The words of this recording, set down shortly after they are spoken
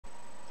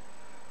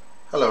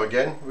Hello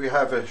again. We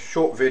have a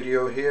short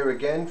video here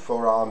again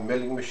for our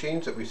milling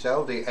machines that we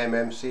sell, the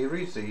MM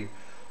series, the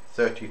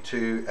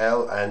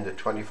 32L and the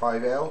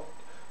 25L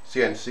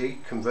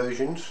CNC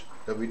conversions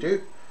that we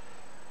do.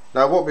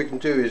 Now what we can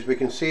do is we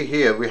can see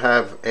here we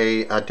have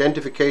a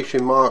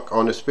identification mark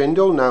on a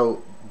spindle. Now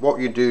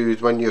what you do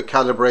is when you're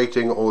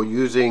calibrating or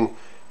using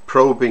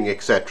probing,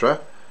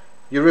 etc.,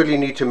 you really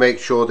need to make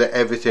sure that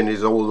everything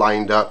is all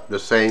lined up the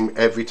same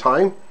every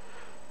time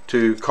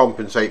to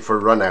compensate for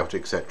run out,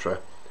 etc.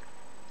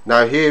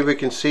 Now here we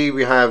can see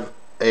we have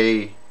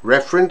a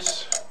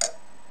reference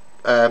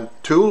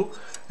tool.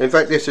 In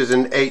fact, this is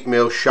an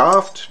 8mm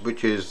shaft,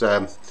 which is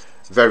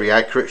very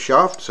accurate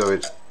shaft, so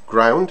it's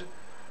ground,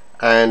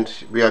 and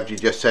we have to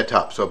just set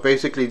up. So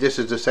basically this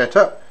is the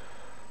setup.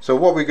 So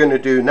what we're going to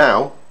do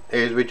now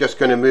is we're just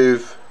going to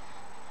move.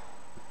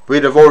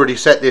 We'd have already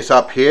set this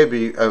up here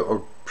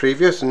or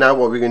previous, and now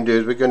what we're going to do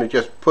is we're going to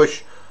just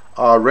push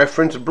our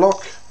reference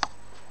block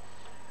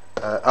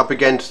up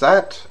against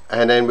that,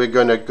 and then we're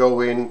going to go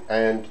in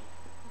and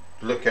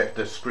look at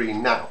the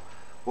screen now.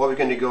 What we're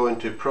going to go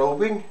into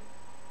probing,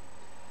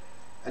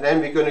 and then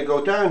we're going to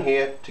go down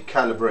here to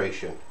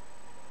calibration.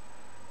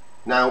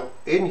 Now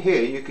in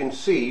here you can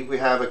see we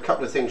have a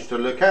couple of things to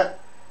look at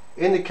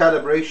in the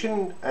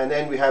calibration, and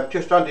then we have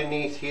just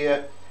underneath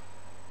here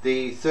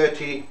the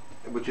 30,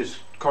 which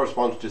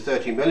corresponds to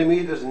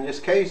 30mm in this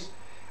case,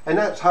 and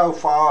that's how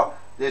far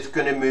it's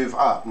going to move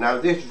up. Now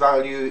this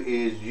value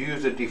is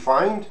user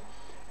defined,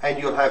 and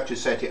you'll have to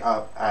set it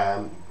up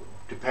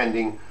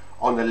depending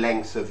on the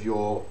length of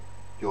your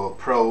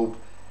probe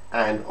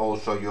and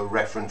also your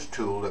reference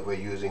tool that we're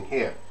using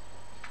here.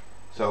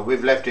 So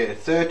we've left it at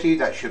 30,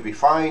 that should be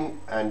fine,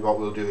 and what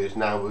we'll do is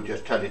now we'll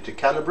just tell it to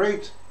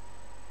calibrate.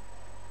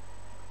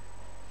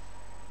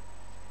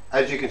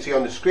 As you can see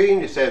on the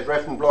screen, it says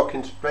reference block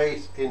in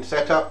space, in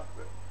setup,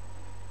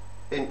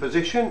 in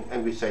position,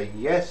 and we say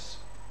yes.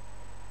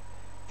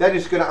 That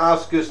is going to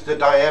ask us the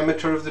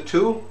diameter of the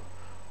tool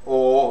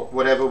or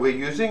whatever we're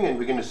using, and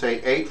we're going to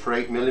say 8 for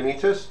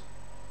 8mm.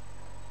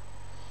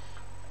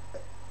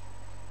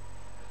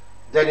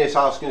 Then it's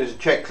asking us to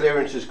check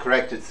clearance is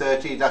correct at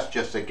 30. That's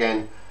just,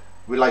 again,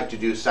 we like to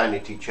do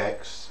sanity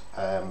checks,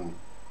 so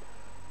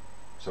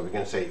we're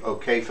going to say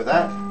OK for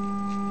that.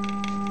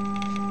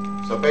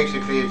 So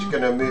basically it's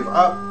going to move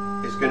up,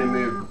 it's going to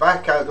move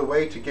back out of the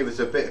way to give us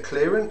a bit of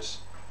clearance,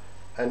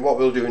 and what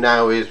we'll do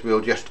now is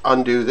we'll just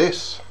undo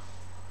this.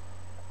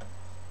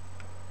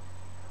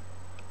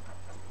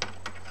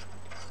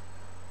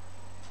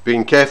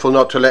 Being careful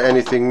not to let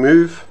anything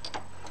move,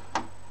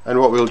 and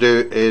what we'll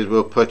do is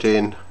we'll put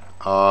in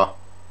our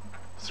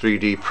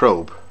 3D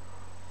probe.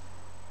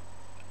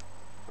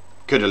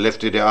 Could have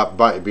lifted it up,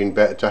 might have been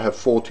better to have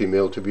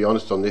 40mm to be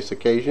honest on this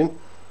occasion,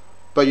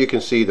 but you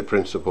can see the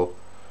principle.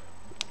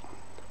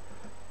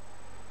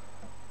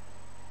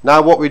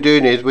 Now what we're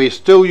doing is we're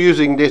still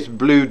using this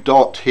blue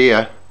dot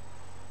here.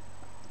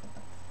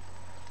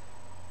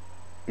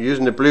 We're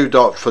using the blue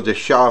dot for the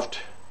shaft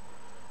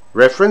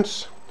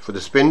reference for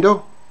the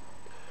spindle,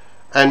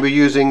 and we're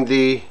using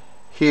the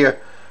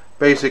here,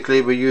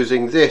 basically we're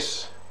using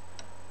this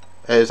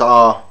as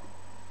our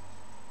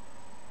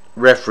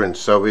reference,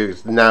 so we're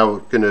now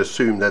going to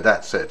assume that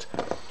that's it,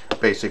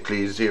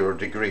 basically 0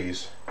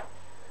 degrees.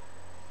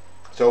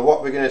 So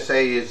what we're going to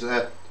say is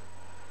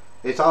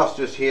it's asked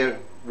us here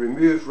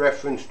remove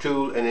reference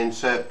tool and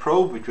insert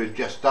probe, which we've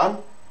just done,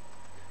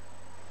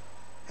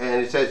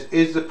 and it says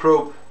is the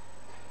probe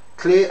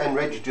clear and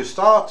ready to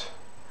start.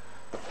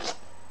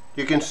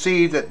 You can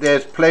see that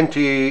there's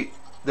plenty,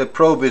 the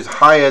probe is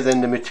higher than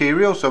the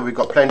material, so we've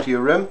got plenty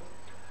of room.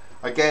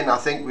 Again, I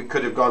think we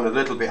could have gone a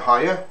little bit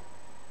higher.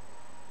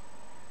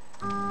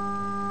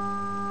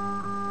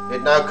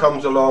 It now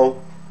comes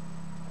along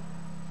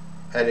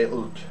and it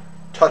will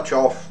touch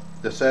off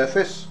the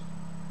surface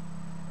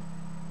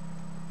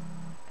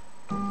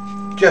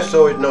just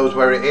so it knows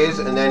where it is,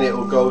 and then it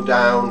will go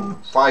down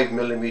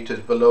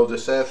 5mm below the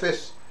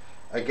surface.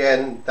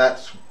 Again,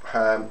 that's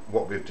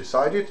what we've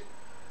decided.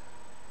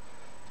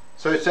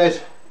 So it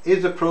says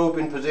is the probe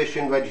in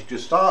position ready to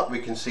start? We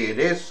can see it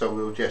is, so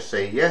we'll just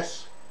say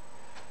yes.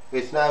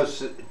 It's now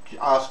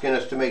asking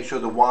us to make sure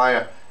the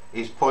wire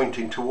is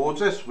pointing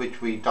towards us,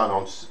 which we've done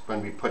on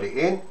when we put it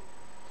in,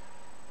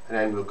 and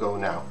then we'll go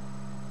now.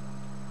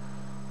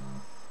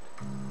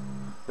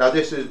 Now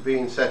this has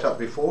been set up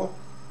before,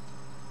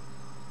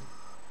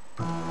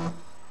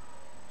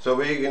 so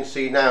what you can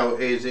see now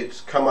is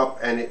it's come up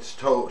and it's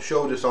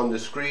showed us on the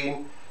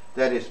screen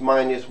that it's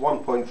minus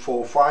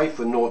 1.45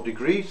 for 0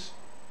 degrees,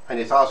 and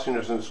it's asking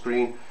us on the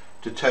screen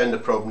to turn the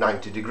probe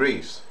 90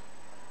 degrees.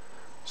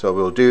 So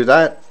we'll do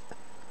that.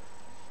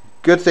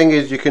 Good thing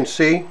is you can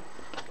see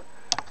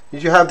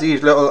is you have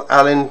these little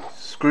Allen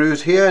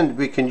screws here, and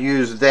we can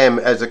use them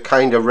as a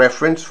kind of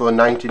reference for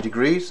 90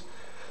 degrees.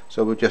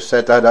 So we'll just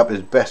set that up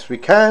as best we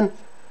can.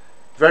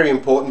 Very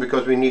important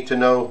because we need to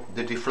know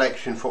the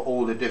deflection for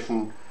all the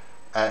different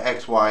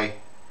X, Y,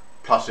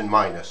 plus and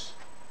minus.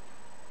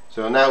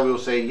 So now we'll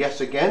say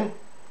yes again.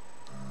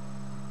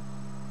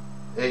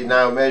 It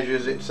now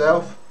measures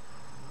itself.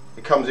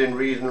 it comes in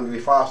reasonably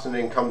fast and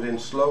then comes in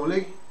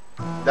slowly.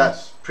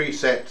 That's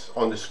preset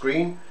on the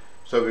screen.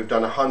 So we've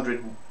done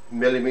 100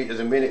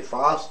 millimeters a minute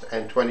fast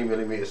and 20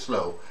 millimeters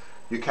slow.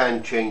 You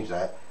can change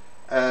that.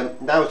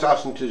 Now it's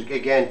asking to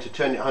again to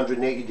turn it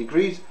 180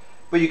 degrees,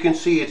 but you can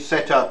see it's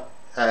set up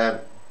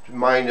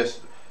minus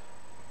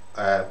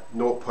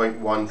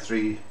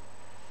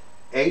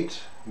 0.138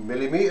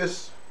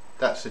 millimeters.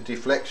 That's the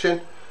deflection.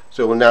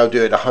 So we'll now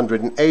do it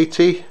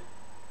 180.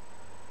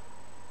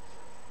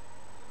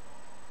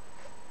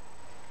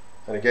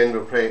 And again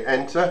we'll play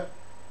enter.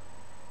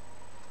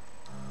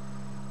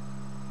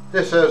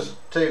 This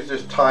saves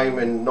us time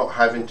in not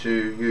having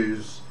to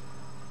use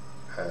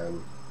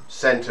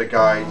center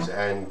guides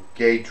and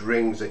gauge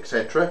rings,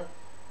 etc.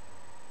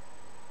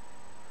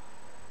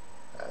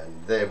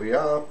 And there we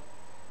are.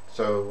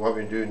 So what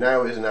we do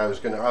now is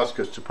going to ask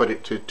us to put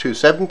it to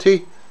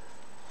 270.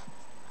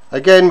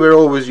 Again, we're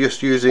always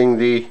just using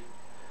the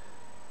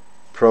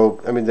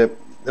probe. I mean, the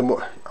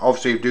more,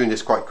 obviously doing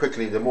this quite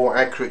quickly, the more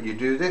accurate you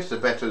do this, the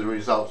better the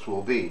results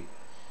will be.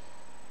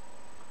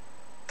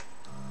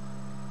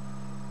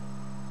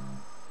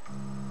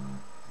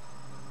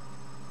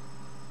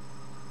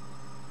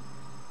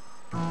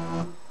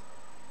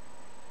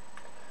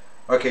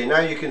 Okay,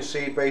 now you can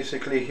see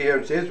basically here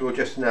it is. We'll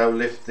just now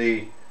lift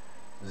the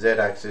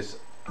Z-axis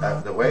out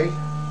of the way.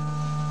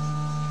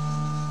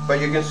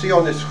 But you can see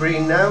on the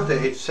screen now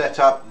that it's set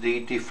up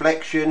the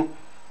deflection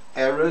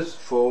errors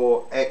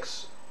for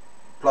X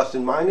plus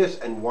and minus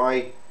and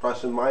Y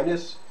plus and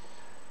minus,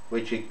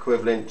 which is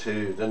equivalent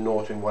to the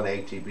 0 and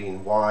 180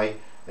 being Y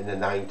and the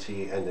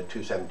 90 and the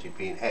 270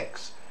 being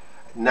X.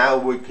 Now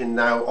we can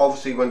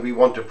obviously when we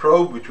want to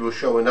probe, which we'll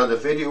show another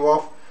video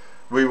of,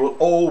 we will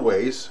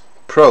always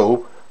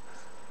probe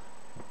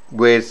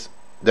with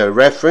the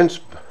reference.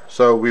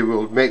 So we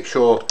will make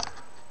sure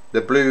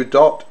the blue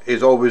dot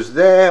is always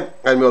there,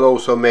 and we'll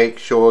also make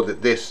sure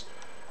that this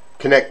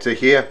connector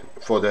here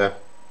for the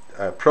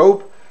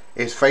probe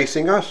is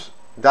facing us.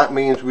 That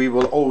means we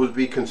will always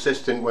be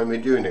consistent when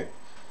we're doing it.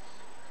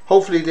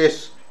 Hopefully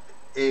this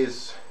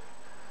is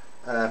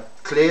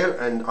clear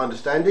and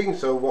understanding.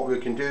 So what we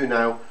can do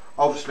now,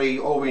 obviously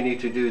all we need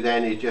to do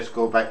then is just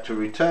go back to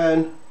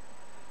return,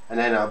 and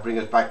then I'll bring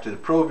us back to the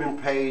probing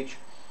page,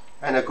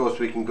 and of course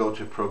we can go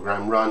to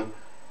program run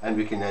and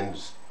we can then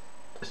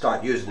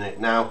start using it.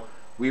 Now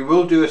we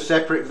will do a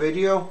separate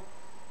video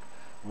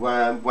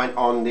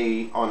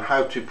on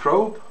how to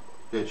probe.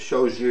 It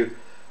shows you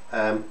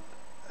a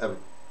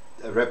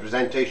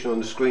representation on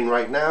the screen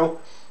right now,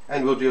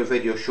 and we'll do a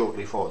video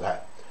shortly for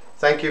that.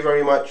 Thank you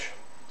very much.